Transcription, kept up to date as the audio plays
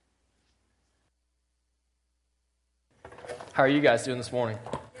How are you guys doing this morning?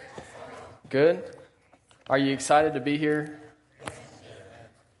 Good? Are you excited to be here?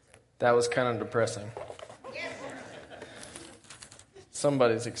 That was kind of depressing.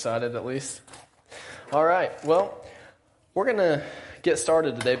 Somebody's excited at least. All right, well, we're going to get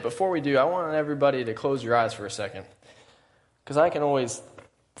started today. Before we do, I want everybody to close your eyes for a second, because I can always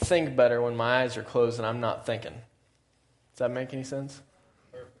think better when my eyes are closed and I'm not thinking. Does that make any sense?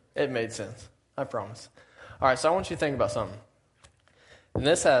 It made sense. I promise. All right, so I want you to think about something. And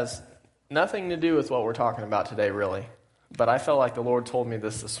this has nothing to do with what we're talking about today, really. But I felt like the Lord told me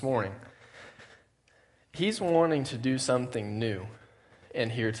this morning. He's wanting to do something new in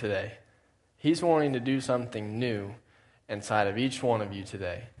here today. He's wanting to do something new inside of each one of you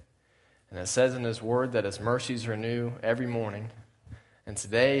today. And it says in His Word that His mercies are new every morning. And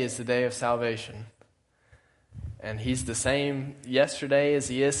today is the day of salvation. And He's the same yesterday as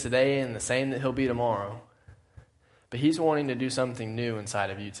He is today, and the same that He'll be tomorrow. But He's wanting to do something new inside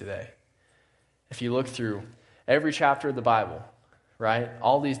of you today. If you look through every chapter of the Bible, right,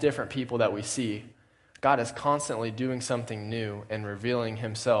 all these different people that we see, God is constantly doing something new and revealing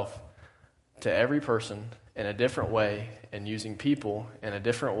Himself to every person in a different way and using people in a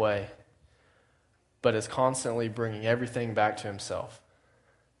different way, but is constantly bringing everything back to Himself.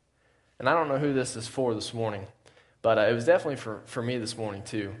 And I don't know who this is for this morning, but it was definitely for me this morning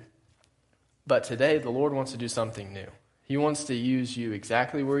too. But today, the Lord wants to do something new. He wants to use you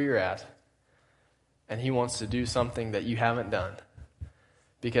exactly where you're at, and He wants to do something that you haven't done.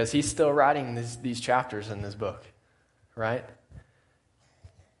 Because He's still writing these chapters in this book, right?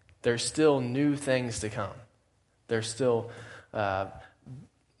 There's still new things to come. There's still not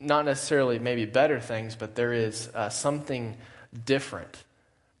necessarily maybe better things, but there is something different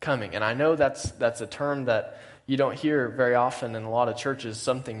coming. And I know that's a term that you don't hear very often in a lot of churches,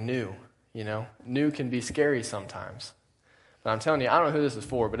 something new. You know, new can be scary sometimes. But I'm telling you, I don't know who this is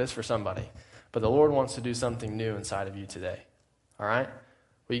for, but it's for somebody. But the Lord wants to do something new inside of you today. All right? Well,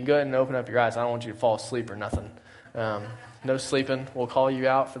 you can go ahead and open up your eyes. I don't want you to fall asleep or nothing. No sleeping. We'll call you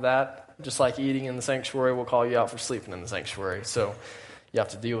out for that. Just like eating in the sanctuary, we'll call you out for sleeping in the sanctuary. So you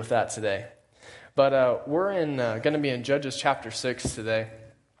have to deal with that today. But we're going to be in Judges chapter 6 today.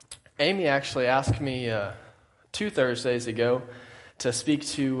 Amy actually asked me 2 Thursdays ago to speak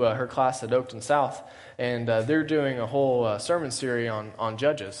to her class at Oakton South, and they're doing a whole sermon series on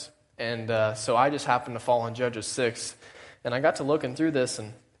Judges. And so I just happened to fall on Judges 6, and I got to looking through this,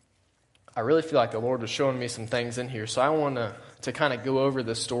 and I really feel like the Lord was showing me some things in here. So I want to kind of go over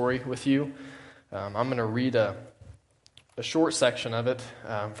this story with you. I'm going to read a short section of it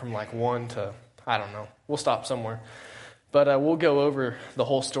from like 1 to, I don't know. We'll stop somewhere. But we'll go over the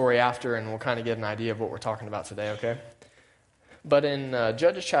whole story after, and we'll kind of get an idea of what we're talking about today, okay? But in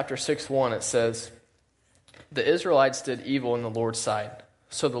Judges chapter 6:1, it says, "The Israelites did evil in the Lord's sight.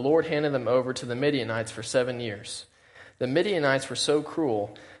 So the Lord handed them over to the Midianites for 7 years. The Midianites were so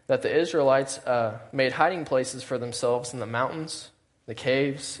cruel that the Israelites made hiding places for themselves in the mountains, the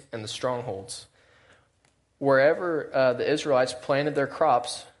caves, and the strongholds. Wherever the Israelites planted their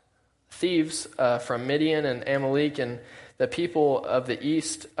crops, thieves from Midian and Amalek and the people of the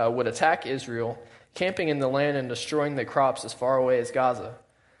east would attack Israel, camping in the land and destroying the crops as far away as Gaza.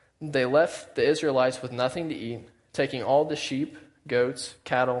 They left the Israelites with nothing to eat, taking all the sheep, goats,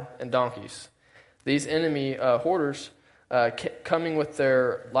 cattle, and donkeys. These enemy hoarders, coming with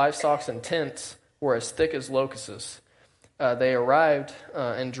their livestock and tents, were as thick as locusts. They arrived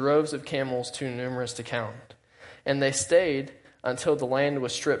in droves of camels too numerous to count. And they stayed until the land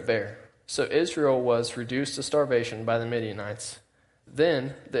was stripped bare. So Israel was reduced to starvation by the Midianites.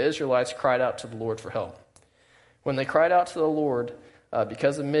 Then the Israelites cried out to the Lord for help. When they cried out to the Lord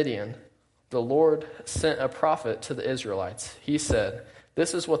because of Midian, the Lord sent a prophet to the Israelites. He said,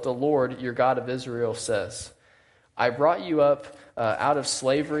 'This is what the Lord, your God of Israel, says. I brought you up out of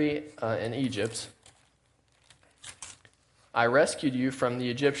slavery in Egypt. I rescued you from the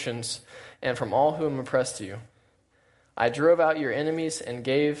Egyptians and from all whom oppressed you. I drove out your enemies and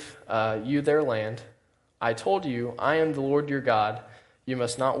gave you their land. I told you, I am the Lord your God. You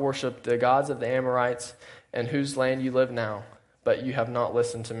must not worship the gods of the Amorites in whose land you live now, but you have not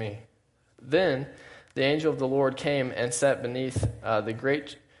listened to me.' Then the angel of the Lord came and sat beneath the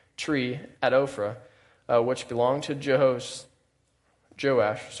great tree at Ophrah, which belonged to Joash.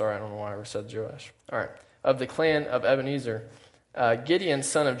 Sorry, I don't know why I said Joash. All right. Of the clan of Ebenezer. Gideon,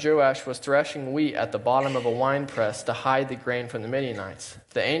 son of Joash, was threshing wheat at the bottom of a winepress to hide the grain from the Midianites.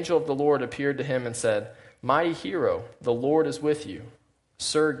 The angel of the Lord appeared to him and said, 'Mighty hero, the Lord is with you.'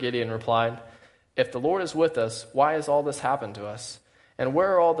 'Sir,' Gideon replied, 'if the Lord is with us, why has all this happened to us? And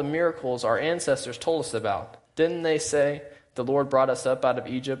where are all the miracles our ancestors told us about? Didn't they say, the Lord brought us up out of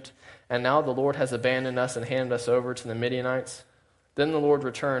Egypt, and now the Lord has abandoned us and handed us over to the Midianites?" Then the Lord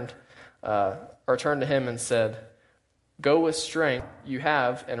turned to him and said, "Go with strength you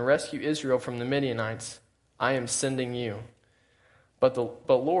have and rescue Israel from the Midianites. I am sending you." But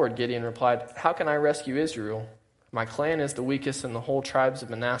Lord, Gideon replied, "How can I rescue Israel? My clan is the weakest in the whole tribes of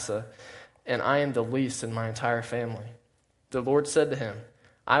Manasseh, and I am the least in my entire family." The Lord said to him,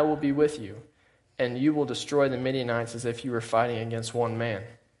 "I will be with you, and you will destroy the Midianites as if you were fighting against one man."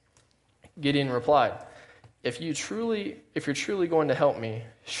 Gideon replied, If you're truly going to help me,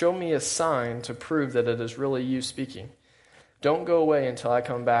 show me a sign to prove that it is really you speaking. Don't go away until I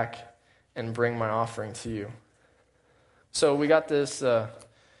come back and bring my offering to you." So we got this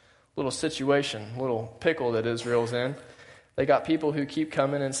little situation, little pickle that Israel's in. They got people who keep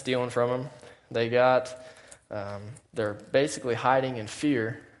coming and stealing from them. They're basically hiding in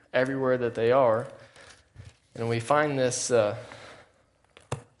fear everywhere that they are. And we find this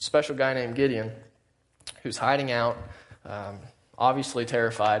special guy named Gideon who's hiding out, obviously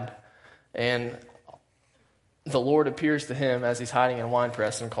terrified. And the Lord appears to him as he's hiding in a wine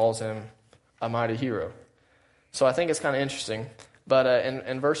press and calls him a mighty hero. So I think it's kind of interesting. But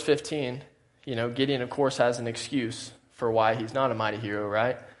in verse 15, Gideon, of course, has an excuse for why he's not a mighty hero,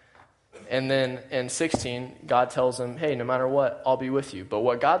 right? And then in 16, God tells him, "Hey, no matter what, I'll be with you." But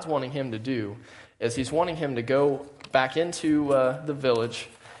what God's wanting him to do is he's wanting him to go back into the village,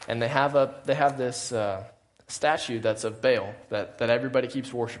 and they have this statue that's of Baal that everybody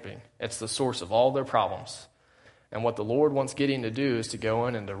keeps worshiping. It's the source of all their problems. And what the Lord wants Gideon to do is to go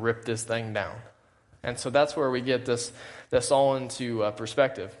in and to rip this thing down. And so that's where we get this all into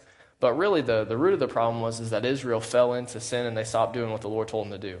perspective. But really the root of the problem is that Israel fell into sin and they stopped doing what the Lord told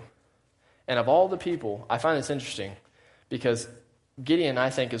them to do. And of all the people, I find this interesting because Gideon, I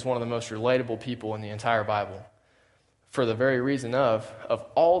think, is one of the most relatable people in the entire Bible for the very reason of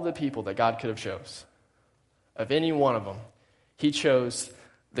all the people that God could have chose. Of any one of them, he chose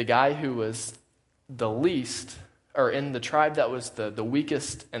the guy who was the least, or in the tribe that was the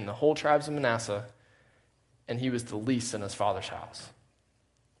weakest in the whole tribes of Manasseh, and he was the least in his father's house.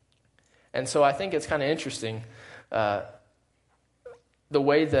 And so I think it's kind of interesting the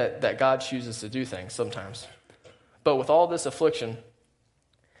way that God chooses to do things sometimes. But with all this affliction,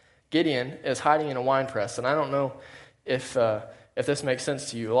 Gideon is hiding in a wine press, and I don't know if this makes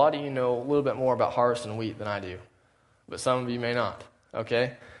sense to you. A lot of you know a little bit more about harvesting wheat than I do, but some of you may not,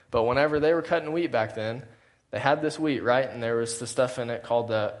 okay? But whenever they were cutting wheat back then, they had this wheat, right? And there was the stuff in it called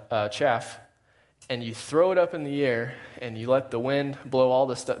the chaff, and you throw it up in the air, and you let the wind blow all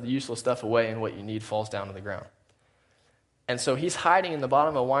the useless stuff away, and what you need falls down to the ground. And so he's hiding in the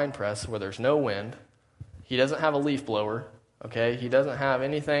bottom of a wine press where there's no wind. He doesn't have a leaf blower, okay? He doesn't have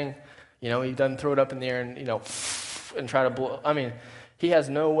anything, he doesn't throw it up in the air and, and try to blow. I mean, he has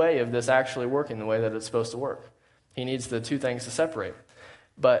no way of this actually working the way that it's supposed to work. He needs the two things to separate.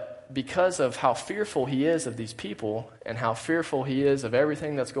 But because of how fearful he is of these people and how fearful he is of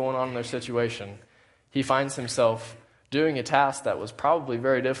everything that's going on in their situation, he finds himself doing a task that was probably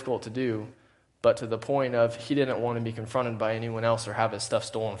very difficult to do, but to the point of he didn't want to be confronted by anyone else or have his stuff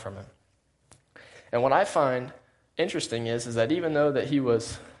stolen from him. And what I find interesting is that even though that he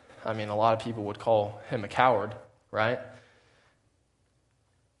was, a lot of people would call him a coward, right?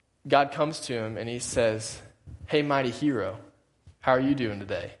 God comes to him and he says, "Hey, mighty hero, how are you doing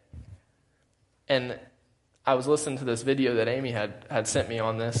today?" And I was listening to this video that Amy had sent me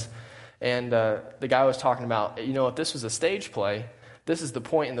on this, and the guy was talking about, if this was a stage play, this is the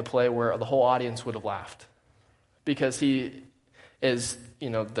point in the play where the whole audience would have laughed. Because he is,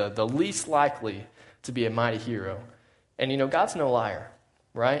 the least likely to be a mighty hero. And, God's no liar,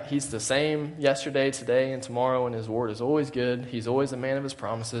 right? He's the same yesterday, today, and tomorrow, and his word is always good. He's always a man of his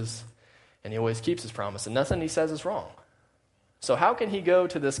promises, and he always keeps his promise, and nothing he says is wrong. So how can he go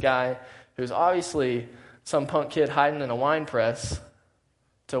to this guy who's obviously some punk kid hiding in a wine press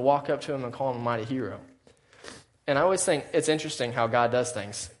to walk up to him and call him a mighty hero? And I always think it's interesting how God does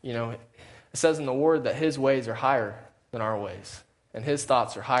things. It says in the Word that his ways are higher than our ways, and his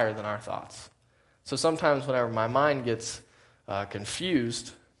thoughts are higher than our thoughts. So sometimes whenever my mind gets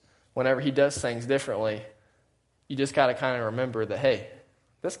confused, whenever he does things differently, you just got to kind of remember that, hey,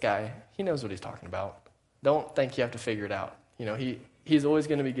 this guy, he knows what he's talking about. Don't think you have to figure it out. He's always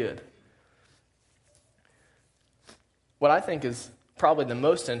going to be good. What I think is probably the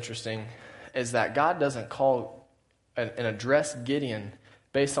most interesting is that God doesn't call and address Gideon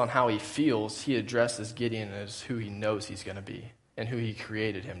based on how he feels. He addresses Gideon as who he knows he's going to be and who he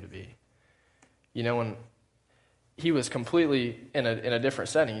created him to be. When he was completely in a different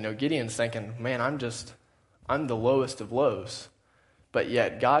setting, Gideon's thinking, man, I'm just I'm the lowest of lows. But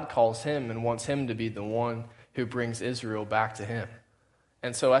yet God calls him and wants him to be the one who brings Israel back to him.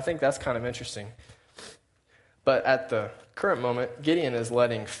 And so I think that's kind of interesting. But at the current moment, Gideon is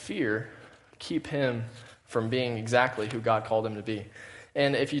letting fear keep him from being exactly who God called him to be.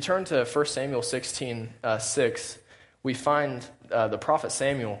 And if you turn to 1 Samuel 16:6, we find the prophet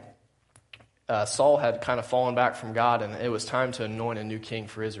Samuel. Saul had kind of fallen back from God, and it was time to anoint a new king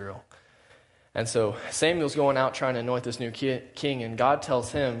for Israel. And so Samuel's going out trying to anoint this new king, and God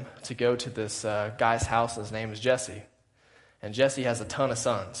tells him to go to this guy's house. His name is Jesse. And Jesse has a ton of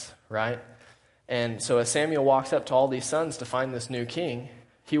sons, right? And so as Samuel walks up to all these sons to find this new king,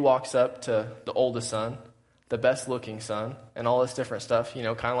 he walks up to the oldest son, the best-looking son, and all this different stuff, kind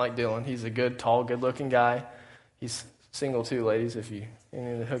of like Dylan. He's a good, tall, good-looking guy. He's single too, ladies, if you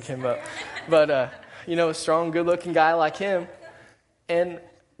need to hook him up. But, a strong, good-looking guy like him. And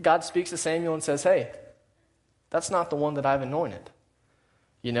God speaks to Samuel and says, hey, that's not the one that I've anointed.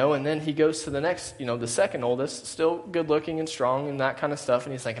 And then he goes to the next, the second oldest, still good looking and strong and that kind of stuff.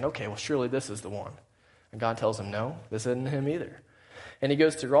 And he's thinking, okay, well, surely this is the one. And God tells him, no, this isn't him either. And he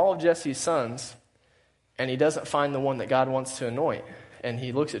goes through all of Jesse's sons, and he doesn't find the one that God wants to anoint. And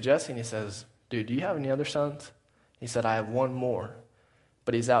he looks at Jesse and he says, dude, do you have any other sons? He said, I have one more,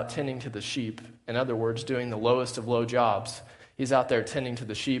 but he's out tending to the sheep. In other words, doing the lowest of low jobs. He's out there tending to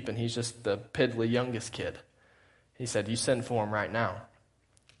the sheep, and he's just the piddly youngest kid. He said, you send for him right now.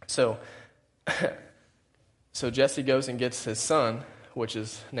 So Jesse goes and gets his son, which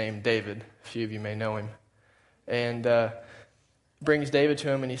is named David. A few of you may know him. And brings David to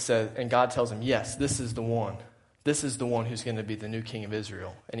him, and he says, and God tells him, yes, this is the one. This is the one who's going to be the new king of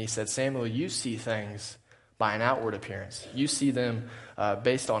Israel. And he said, Samuel, you see things by an outward appearance. You see them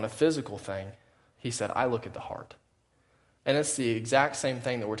based on a physical thing. He said, I look at the heart. And it's the exact same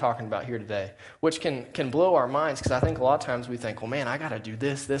thing that we're talking about here today, which can blow our minds, because I think a lot of times we think, well, man, I got to do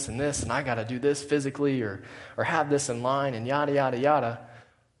this, this, and this, and I got to do this physically or have this in line and yada, yada, yada.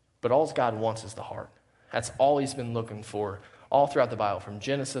 But all God wants is the heart. That's all he's been looking for all throughout the Bible, from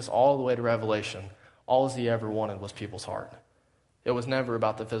Genesis all the way to Revelation. All he ever wanted was people's heart. It was never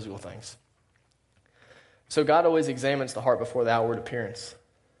about the physical things. So God always examines the heart before the outward appearance.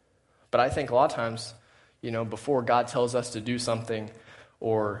 But I think a lot of times, before God tells us to do something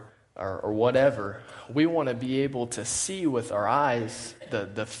or whatever, we want to be able to see with our eyes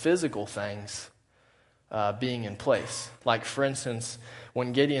the physical things being in place. Like, for instance,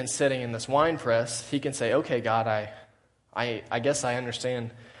 when Gideon's sitting in this wine press, he can say, okay, God, I guess I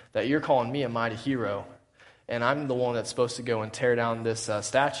understand that you're calling me a mighty hero, and I'm the one that's supposed to go and tear down this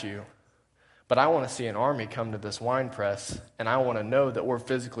statue. But I want to see an army come to this wine press, and I want to know that we're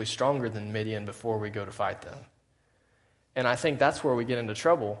physically stronger than Midian before we go to fight them. And I think that's where we get into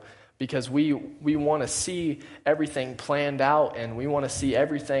trouble, because we want to see everything planned out, and we want to see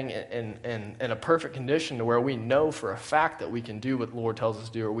everything in a perfect condition to where we know for a fact that we can do what the Lord tells us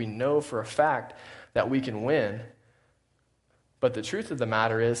to do, or we know for a fact that we can win. But the truth of the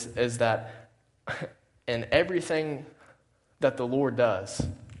matter is that in everything that the Lord does,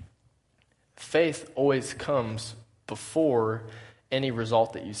 faith always comes before any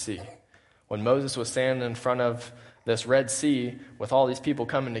result that you see. When Moses was standing in front of this Red Sea with all these people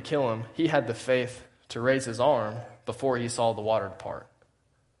coming to kill him, he had the faith to raise his arm before he saw the water depart.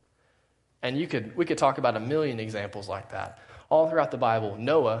 And we could talk about a million examples like that. All throughout the Bible,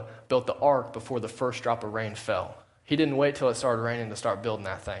 Noah built the ark before the first drop of rain fell. He didn't wait till it started raining to start building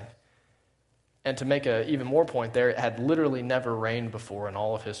that thing. And to make an even more point there, it had literally never rained before in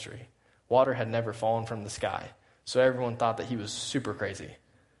all of history. Water had never fallen from the sky. So everyone thought that he was super crazy,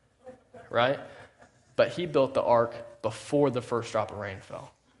 right? But he built the ark before the first drop of rain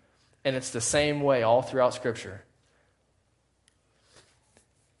fell. And it's the same way all throughout Scripture.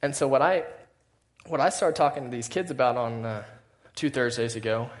 And so what I started talking to these kids about on 2 Thursdays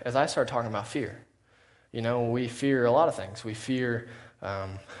ago is I started talking about fear. We fear a lot of things. We fear,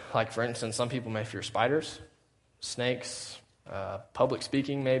 like for instance, some people may fear spiders, snakes, public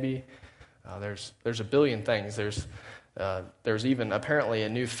speaking maybe. There's a billion things. There's even apparently a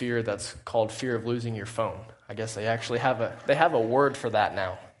new fear that's called fear of losing your phone. I guess they actually have a word for that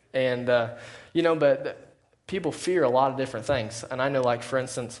now. And but people fear a lot of different things. And I know, like for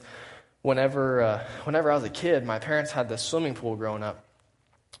instance, whenever I was a kid, my parents had this swimming pool growing up,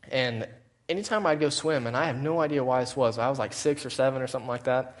 and anytime I'd go swim, and I have no idea why this was. I was like 6 or 7 or something like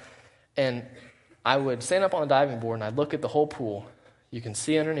that, and I would stand up on the diving board and I'd look at the whole pool. You can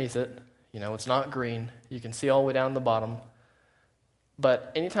see underneath it. It's not green. You can see all the way down the bottom.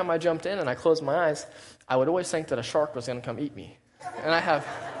 But anytime I jumped in and I closed my eyes, I would always think that a shark was going to come eat me. And I have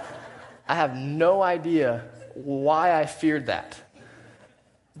I have no idea why I feared that.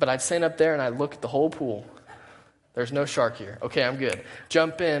 But I'd stand up there and I'd look at the whole pool. There's no shark here. Okay, I'm good.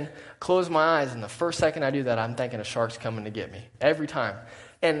 Jump in, close my eyes, and the first second I do that, I'm thinking a shark's coming to get me. Every time.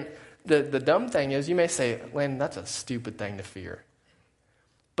 And the dumb thing is, you may say, Landon, that's a stupid thing to fear.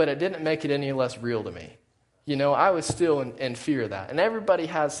 But it didn't make it any less real to me. You know, I was still in fear of that. And everybody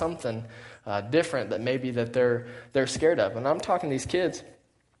has something different that maybe that they're scared of. And I'm talking to these kids.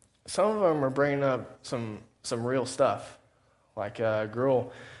 Some of them are bringing up some real stuff. Like a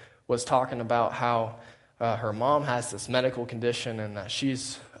girl was talking about how her mom has this medical condition and that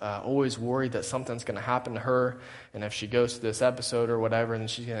she's always worried that something's going to happen to her. And if she goes to this episode or whatever, then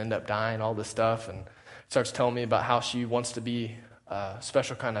she's going to end up dying, all this stuff. And starts telling me about how she wants to be a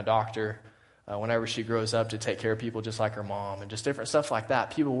special kind of doctor whenever she grows up to take care of people just like her mom and just different stuff like that.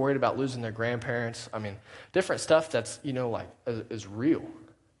 People worried about losing their grandparents. I mean, different stuff that's, is real.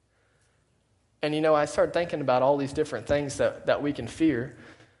 And, I started thinking about all these different things that we can fear.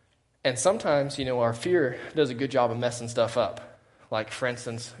 And sometimes, our fear does a good job of messing stuff up. Like, for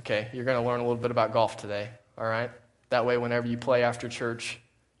instance, okay, you're going to learn a little bit about golf today, all right? That way, whenever you play after church,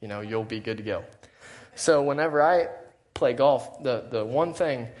 you'll be good to go. So whenever I play golf, the one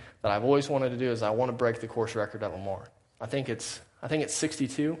thing that I've always wanted to do is I want to break the course record at Lamar. I think it's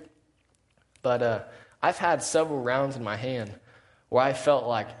 62, but I've had several rounds in my hand where I felt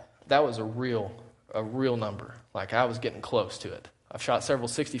like that was a real number. Like I was getting close to it. I've shot several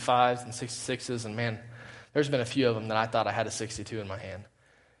 65s and 66s, and man, there's been a few of them that I thought I had a 62 in my hand.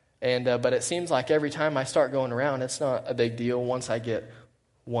 And but it seems like every time I start going around, it's not a big deal once I get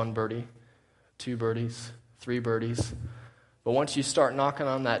 1 birdie, 2 birdies, 3 birdies. But once you start knocking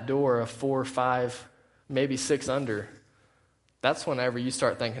on that door of 4, 5, maybe 6 under, that's whenever you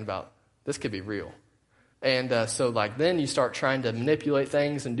start thinking about, this could be real. And so then you start trying to manipulate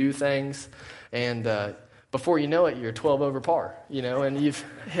things and do things, and before you know it, you're 12 over par, and you've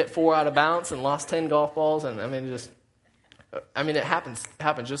hit 4 out of bounds and lost 10 golf balls, and it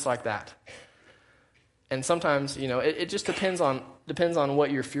happens just like that. And sometimes, it just depends on what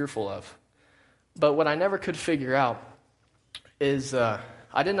you're fearful of. But what I never could figure out is I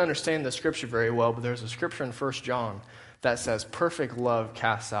didn't understand the scripture very well, but there's a scripture in 1 John that says, perfect love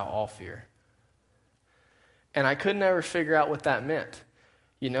casts out all fear. And I could never figure out what that meant.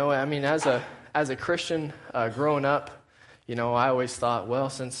 As a Christian growing up, I always thought,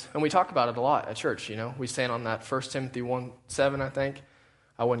 and we talk about it a lot at church, we stand on that 1 Timothy 1:7, I think.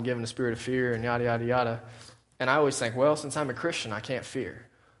 I wasn't given a spirit of fear and yada, yada, yada. And I always think, since I'm a Christian, I can't fear.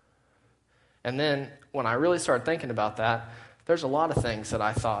 And then when I really started thinking about that, there's a lot of things that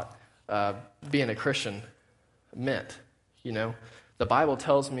I thought being a Christian meant. The Bible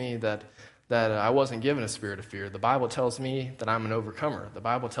tells me that I wasn't given a spirit of fear. The Bible tells me that I'm an overcomer. The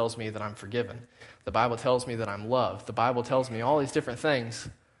Bible tells me that I'm forgiven. The Bible tells me that I'm loved. The Bible tells me all these different things,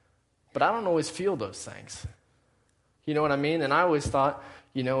 but I don't always feel those things. You know what I mean? And I always thought,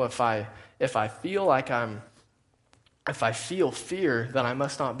 if I feel fear, then I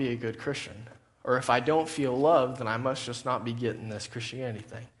must not be a good Christian. Or if I don't feel love, then I must just not be getting this Christianity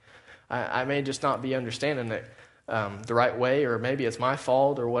thing. I may just not be understanding it the right way, or maybe it's my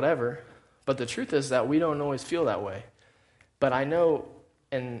fault or whatever. But the truth is that we don't always feel that way. But I know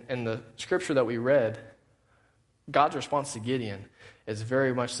in the scripture that we read, God's response to Gideon is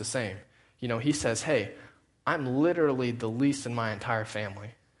very much the same. He says, hey, I'm literally the least in my entire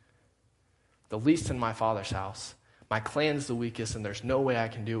family. The least in my father's house. My clan's the weakest, and there's no way I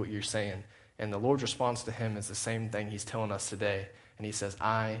can do what you're saying. And the Lord's response to him is the same thing he's telling us today. And he says,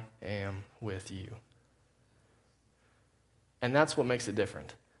 I am with you. And that's what makes it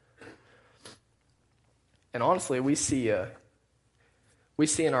different. And honestly, we see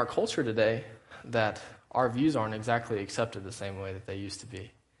in our culture today that our views aren't exactly accepted the same way that they used to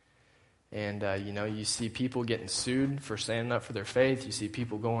be. And, you see people getting sued for standing up for their faith. You see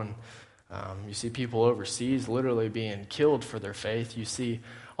people you see people overseas literally being killed for their faith. You see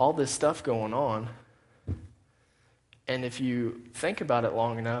all this stuff going on. And if you think about it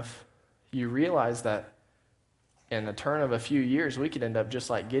long enough, you realize that in a turn of a few years, we could end up just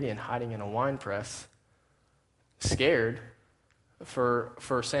like Gideon, hiding in a wine press, scared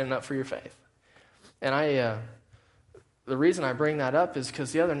for standing up for your faith. And the reason I bring that up is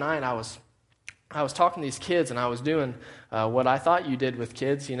because the other night I was talking to these kids, and I was doing what I thought you did with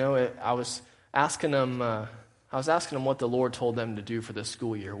kids. I was asking them what the Lord told them to do for this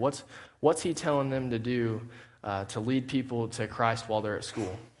school year. What's He telling them to do to lead people to Christ while they're at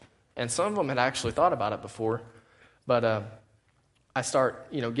school? And some of them had actually thought about it before, but I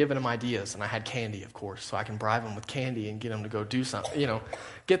start, giving them ideas, and I had candy, of course, so I can bribe them with candy and get them to go do something,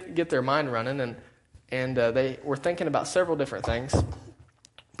 get their mind running, and they were thinking about several different things.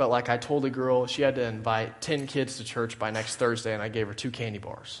 But like I told the girl, she had to invite 10 kids to church by next Thursday, and I gave her 2 candy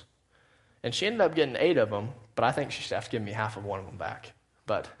bars. And she ended up getting 8 of them, but I think she should have to give me half of one of them back.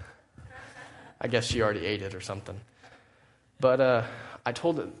 But I guess she already ate it or something. But I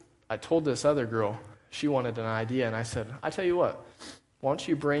told this other girl, she wanted an idea, and I said, I tell you what, why don't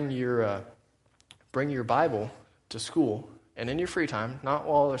you bring your Bible to school, and in your free time, not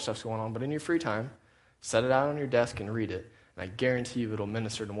while other stuff's going on, but in your free time, set it out on your desk and read it. And I guarantee you it'll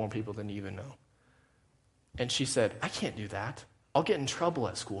minister to more people than you even know. And she said, I can't do that. I'll get in trouble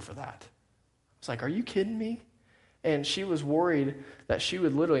at school for that. I was like, are you kidding me? And she was worried that she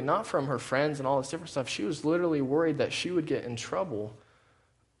would literally, not from her friends and all this different stuff, she was literally worried that she would get in trouble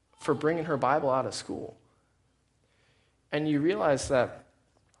for bringing her Bible out of school. And you realize that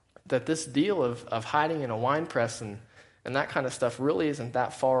this deal of hiding in a wine press and that kind of stuff really isn't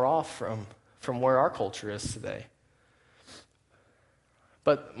that far off from where our culture is today.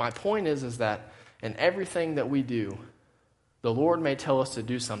 But my point is that in everything that we do, the Lord may tell us to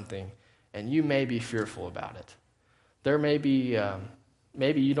do something, and you may be fearful about it. There may be,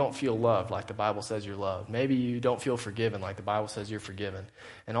 maybe you don't feel loved like the Bible says you're loved. Maybe you don't feel forgiven like the Bible says you're forgiven,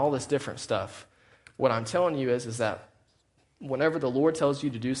 and all this different stuff. What I'm telling you is that whenever the Lord tells you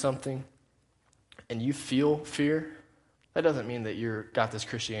to do something and you feel fear, that doesn't mean that you've got this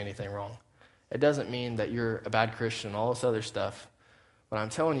Christianity thing wrong. It doesn't mean that you're a bad Christian, all this other stuff. What I'm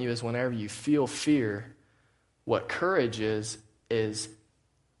telling you is whenever you feel fear, what courage is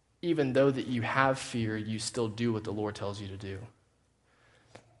even though that you have fear, you still do what the Lord tells you to do.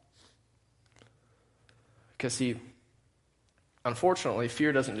 Because see, unfortunately,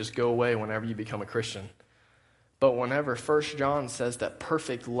 fear doesn't just go away whenever you become a Christian. But whenever 1 John says that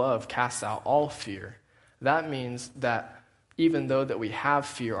perfect love casts out all fear, that means that even though that we have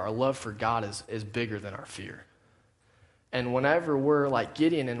fear, our love for God is bigger than our fear. And whenever we're like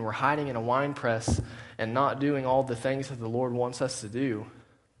Gideon and we're hiding in a wine press and not doing all the things that the Lord wants us to do,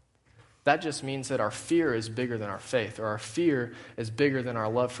 that just means that our fear is bigger than our faith, or our fear is bigger than our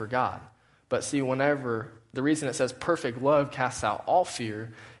love for God. But see, the reason it says perfect love casts out all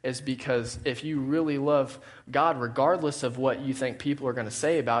fear is because if you really love God, regardless of what you think people are going to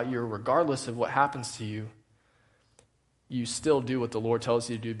say about you, or regardless of what happens to you, you still do what the Lord tells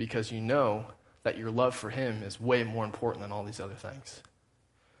you to do because you know that your love for Him is way more important than all these other things.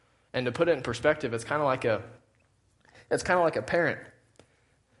 And to put it in perspective, it's kind of like a parent.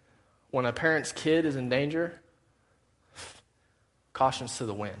 When a parent's kid is in danger, caution's to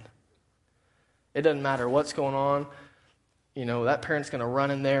the wind. It doesn't matter what's going on. That parent's going to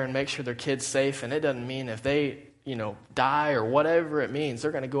run in there and make sure their kid's safe. And it doesn't mean if they, die or whatever it means,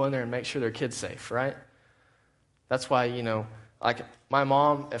 they're going to go in there and make sure their kid's safe, right? That's why, like my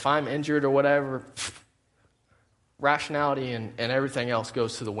mom, if I'm injured or whatever, rationality and everything else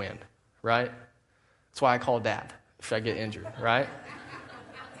goes to the wind, right? That's why I call Dad if I get injured, right?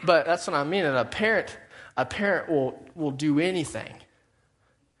 But that's what I mean. And a parent will do anything.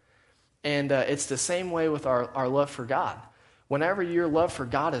 And it's the same way with our love for God. Whenever your love for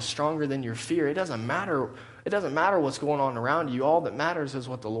God is stronger than your fear, it doesn't matter what's going on around you. All that matters is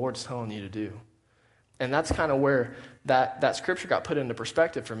what the Lord's telling you to do. And that's kind of where that scripture got put into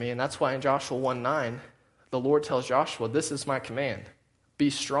perspective for me. And that's why in Joshua 1:9, the Lord tells Joshua, this is my command.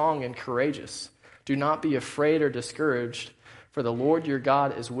 Be strong and courageous. Do not be afraid or discouraged, for the Lord your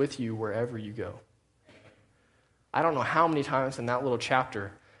God is with you wherever you go. I don't know how many times in that little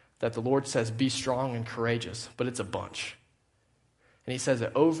chapter that the Lord says, be strong and courageous, but it's a bunch. And He says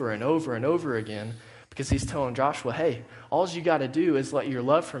it over and over and over again because He's telling Joshua, hey, all you got to do is let your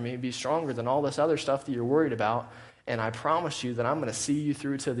love for me be stronger than all this other stuff that you're worried about, and I promise you that I'm going to see you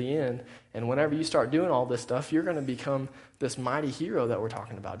through to the end, and whenever you start doing all this stuff, you're going to become this mighty hero that we're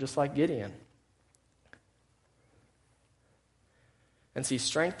talking about, just like Gideon. And see,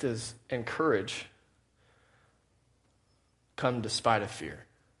 strength and courage come despite of fear.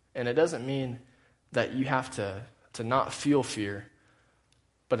 And it doesn't mean that you have to not feel fear,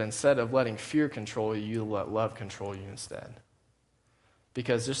 but instead of letting fear control you, you let love control you instead.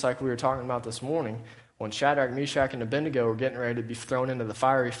 Because just like we were talking about this morning, when Shadrach, Meshach, and Abednego were getting ready to be thrown into the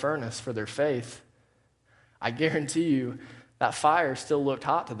fiery furnace for their faith, I guarantee you that fire still looked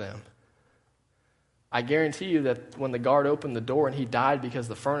hot to them. I guarantee you that when the guard opened the door and he died because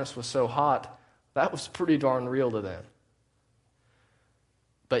the furnace was so hot, that was pretty darn real to them.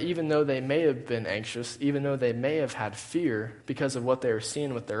 But even though they may have been anxious, even though they may have had fear because of what they were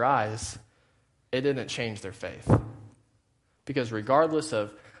seeing with their eyes, it didn't change their faith. Because regardless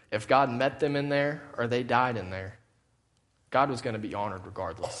of if God met them in there or they died in there, God was going to be honored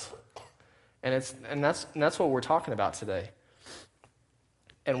regardless. And that's what we're talking about today.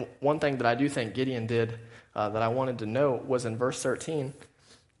 And one thing that I do think Gideon did that I wanted to note was in verse 13,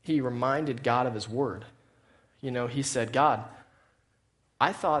 he reminded God of his word. He said, God,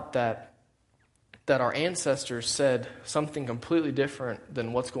 I thought that our ancestors said something completely different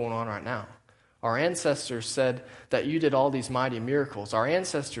than what's going on right now. Our ancestors said that you did all these mighty miracles. Our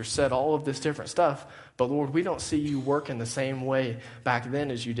ancestors said all of this different stuff, but Lord, we don't see you work in the same way back then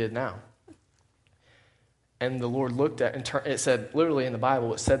as you did now. And the Lord looked at, and it said, literally in the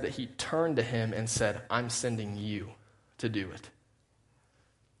Bible, it said that he turned to him and said, I'm sending you to do it.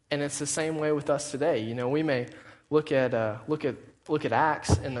 And it's the same way with us today. We may look at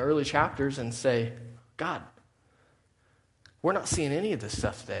Acts in the early chapters and say, God, we're not seeing any of this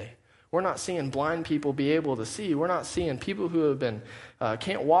stuff today. We're not seeing blind people be able to see. We're not seeing people who have been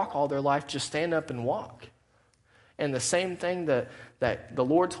can't walk all their life just stand up and walk. And the same thing that the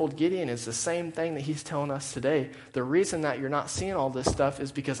Lord told Gideon is the same thing that he's telling us today. The reason that you're not seeing all this stuff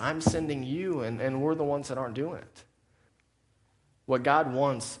is because I'm sending you, and we're the ones that aren't doing it. What God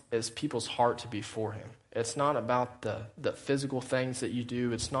wants is people's heart to be for him. It's not about the physical things that you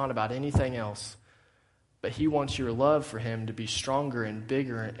do. It's not about anything else. But he wants your love for him to be stronger and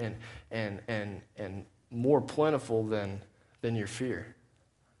bigger and more plentiful than your fear.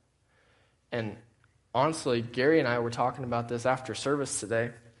 And honestly, Gary and I were talking about this after service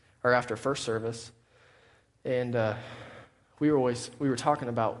today, or after first service, and we were talking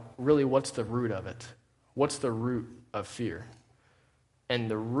about really what's the root of it. What's the root of fear?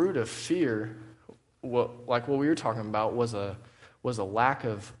 And the root of fear, like what we were talking about, was a lack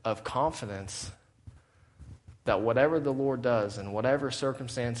of confidence that whatever the Lord does in whatever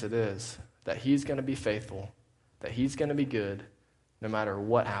circumstance it is, that he's going to be faithful, that he's going to be good, no matter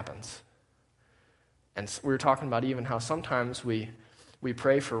what happens. And we were talking about even how sometimes we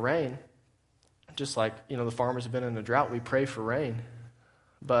pray for rain, just like, the farmers have been in a drought, we pray for rain.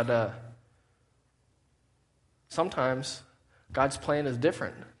 But sometimes God's plan is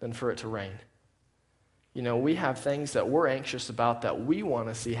different than for it to rain. We have things that we're anxious about that we want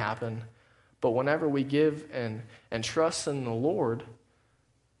to see happen, but whenever we give and trust in the Lord,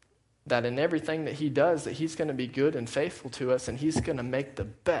 that in everything that he does, that he's going to be good and faithful to us, and he's going to make the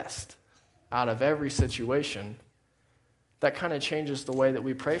best out of every situation, that kind of changes the way that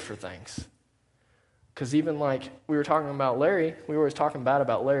we pray for things. Because even like we were talking about Larry, we were always talking bad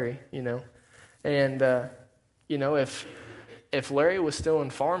about Larry, and, if Larry was still in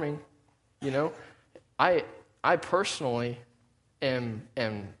farming, I personally am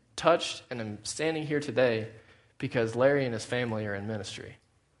touched and am standing here today because Larry and his family are in ministry.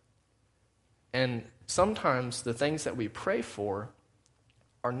 And sometimes the things that we pray for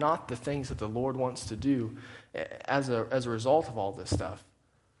are not the things that the Lord wants to do as a result of all this stuff.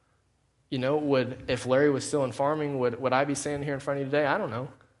 If Larry was still in farming, would I be standing here in front of you today? I don't know.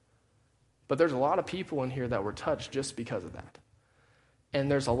 But there's a lot of people in here that were touched just because of that. And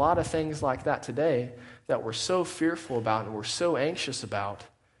there's a lot of things like that today that we're so fearful about and we're so anxious about.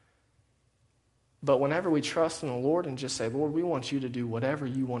 But whenever we trust in the Lord and just say, Lord, we want you to do whatever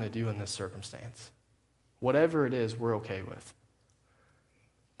you want to do in this circumstance. Whatever it is, we're okay with.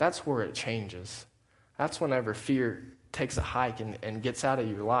 That's where it changes. That's whenever fear takes a hike and gets out of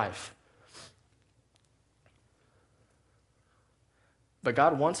your life. But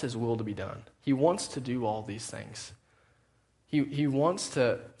God wants his will to be done. He wants to do all these things. He wants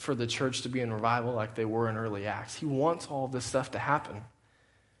for the church to be in revival like they were in early Acts. He wants all this stuff to happen.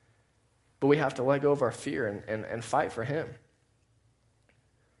 But we have to let go of our fear and fight for him.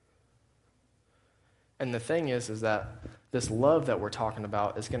 And the thing is that this love that we're talking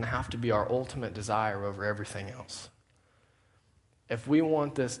about is going to have to be our ultimate desire over everything else. If we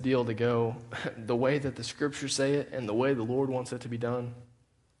want this deal to go the way that the scriptures say it and the way the Lord wants it to be done,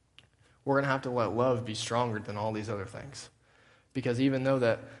 we're going to have to let love be stronger than all these other things. Because even though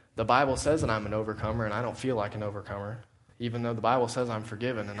that the Bible says that I'm an overcomer and I don't feel like an overcomer, even though the Bible says I'm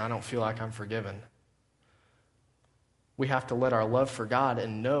forgiven and I don't feel like I'm forgiven, we have to let our love for God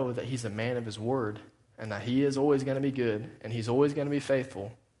and know that he's a man of his word and that he is always going to be good and he's always going to be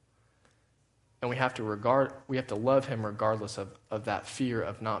faithful. And we have to love him regardless of that fear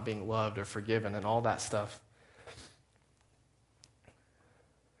of not being loved or forgiven and all that stuff.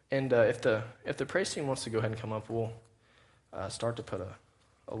 And if the praise team wants to go ahead and come up, we'll start to put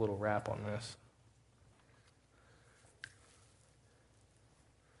a little wrap on this.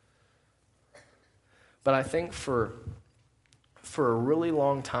 But I think for a really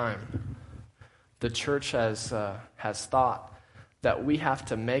long time, the church has thought that we have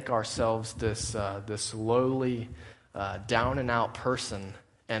to make ourselves this lowly, down and out person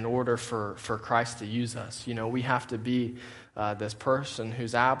in order for Christ to use us. You know, we have to be this person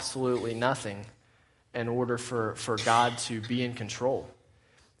who's absolutely nothing in order for God to be in control.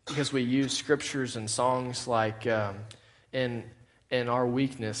 Because we use scriptures and songs like, in our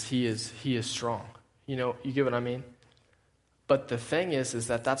weakness, he is strong. You know, you get what I mean? But the thing is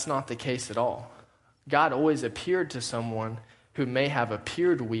that that's not the case at all. God always appeared to someone who may have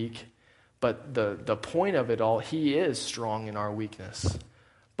appeared weak, but the point of it all, he is strong in our weakness.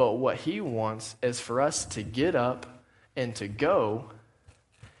 But what he wants is for us to get up and to go,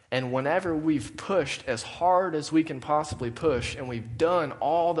 and whenever we've pushed as hard as we can possibly push, and we've done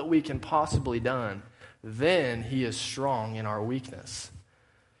all that we can possibly done, then he is strong in our weakness.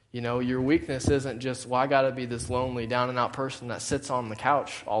 You know, your weakness isn't just, well, I got to be this lonely, down and out person that sits on the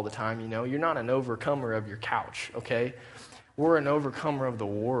couch all the time. You know, you're not an overcomer of your couch, okay? We're an overcomer of the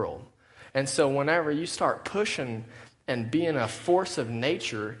world. And so whenever you start pushing and being a force of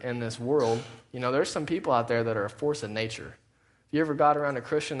nature in this world, you know, there's some people out there that are a force of nature. If you ever got around a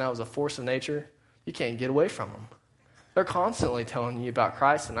Christian that was a force of nature, you can't get away from them. They're constantly telling you about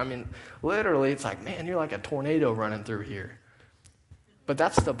Christ. And I mean, literally, it's like, man, you're like a tornado running through here. But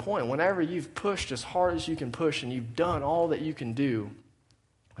that's the point. Whenever you've pushed as hard as you can push and you've done all that you can do,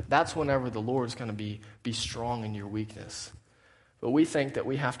 that's whenever the Lord's going to be strong in your weakness. But we think that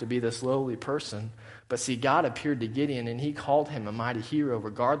we have to be this lowly person. But see, God appeared to Gideon and he called him a mighty hero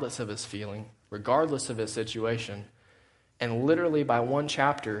regardless of his feeling, regardless of his situation. And literally by one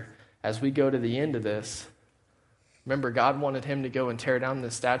chapter, as we go to the end of this, remember God wanted him to go and tear down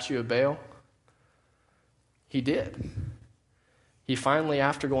the statue of Baal? He did. He finally,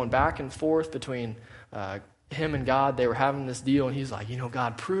 after going back and forth between him and God, they were having this deal, and he's like, you know,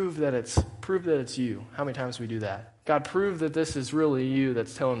 God, prove that it's you. How many times do we do that? God, prove that this is really you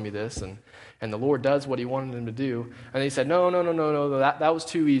that's telling me this. And the Lord does what he wanted him to do. And he said, no, that was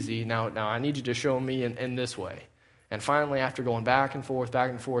too easy. Now I need you to show me in this way. And finally, after going back and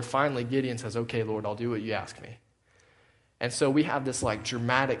forth, finally Gideon says, okay, Lord, I'll do what you ask me. And so we have this like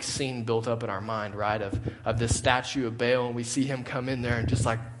dramatic scene built up in our mind, right, of this statue of Baal, and we see him come in there and just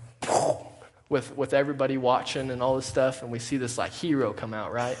like, with everybody watching and all this stuff, and we see this like hero come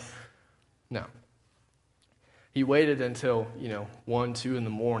out, right? No. He waited until, 1, 2 in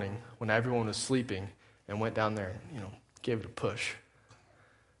the morning when everyone was sleeping and went down there and, gave it a push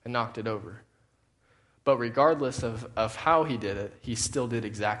and knocked it over. But regardless of how he did it, he still did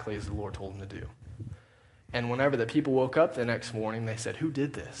exactly as the Lord told him to do. And whenever the people woke up the next morning, they said, who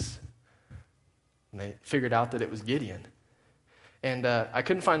did this? And they figured out that it was Gideon. And I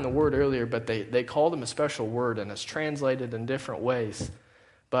couldn't find the word earlier, but they called him a special word, and it's translated in different ways.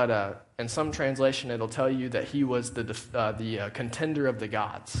 But in some translation, it'll tell you that he was the contender of the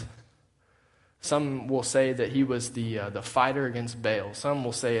gods. Some will say that he was the fighter against Baal. Some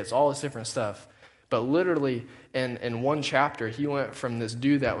will say it's all this different stuff. But literally, in one chapter, he went from this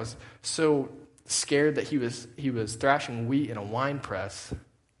dude that was so scared that he was thrashing wheat in a wine press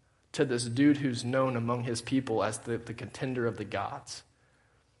to this dude who's known among his people as the contender of the gods.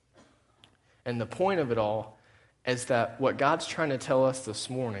 And the point of it all is that what God's trying to tell us this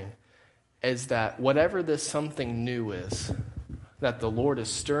morning is that whatever this something new is that the Lord is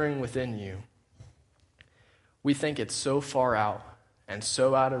stirring within you, we think it's so far out and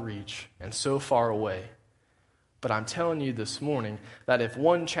so out of reach and so far away. But I'm telling you this morning that if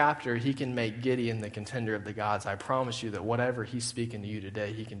one chapter he can make Gideon the contender of the gods, I promise you that whatever he's speaking to you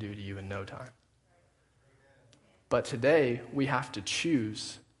today, he can do to you in no time. But today, we have to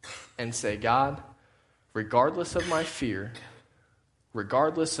choose and say, God, regardless of my fear,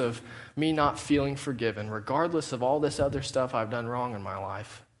 regardless of me not feeling forgiven, regardless of all this other stuff I've done wrong in my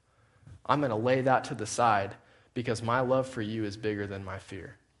life, I'm going to lay that to the side because my love for you is bigger than my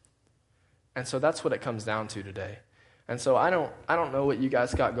fear. And so that's what it comes down to today. And so I don't know what you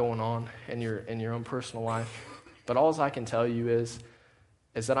guys got going on in your own personal life, but all I can tell you is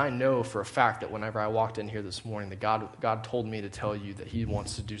that I know for a fact that whenever I walked in here this morning, that God told me to tell you that he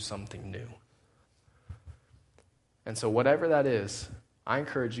wants to do something new. And so whatever that is, I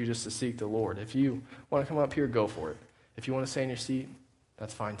encourage you just to seek the Lord. If you want to come up here, go for it. If you want to stay in your seat,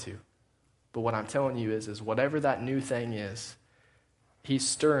 that's fine too. But what I'm telling you is whatever that new thing is, he's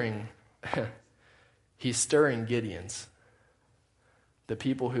stirring Gideons. The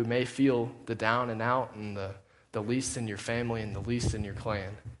people who may feel the down and out and the least in your family and the least in your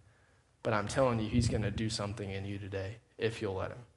clan. But I'm telling you, he's going to do something in you today if you'll let him.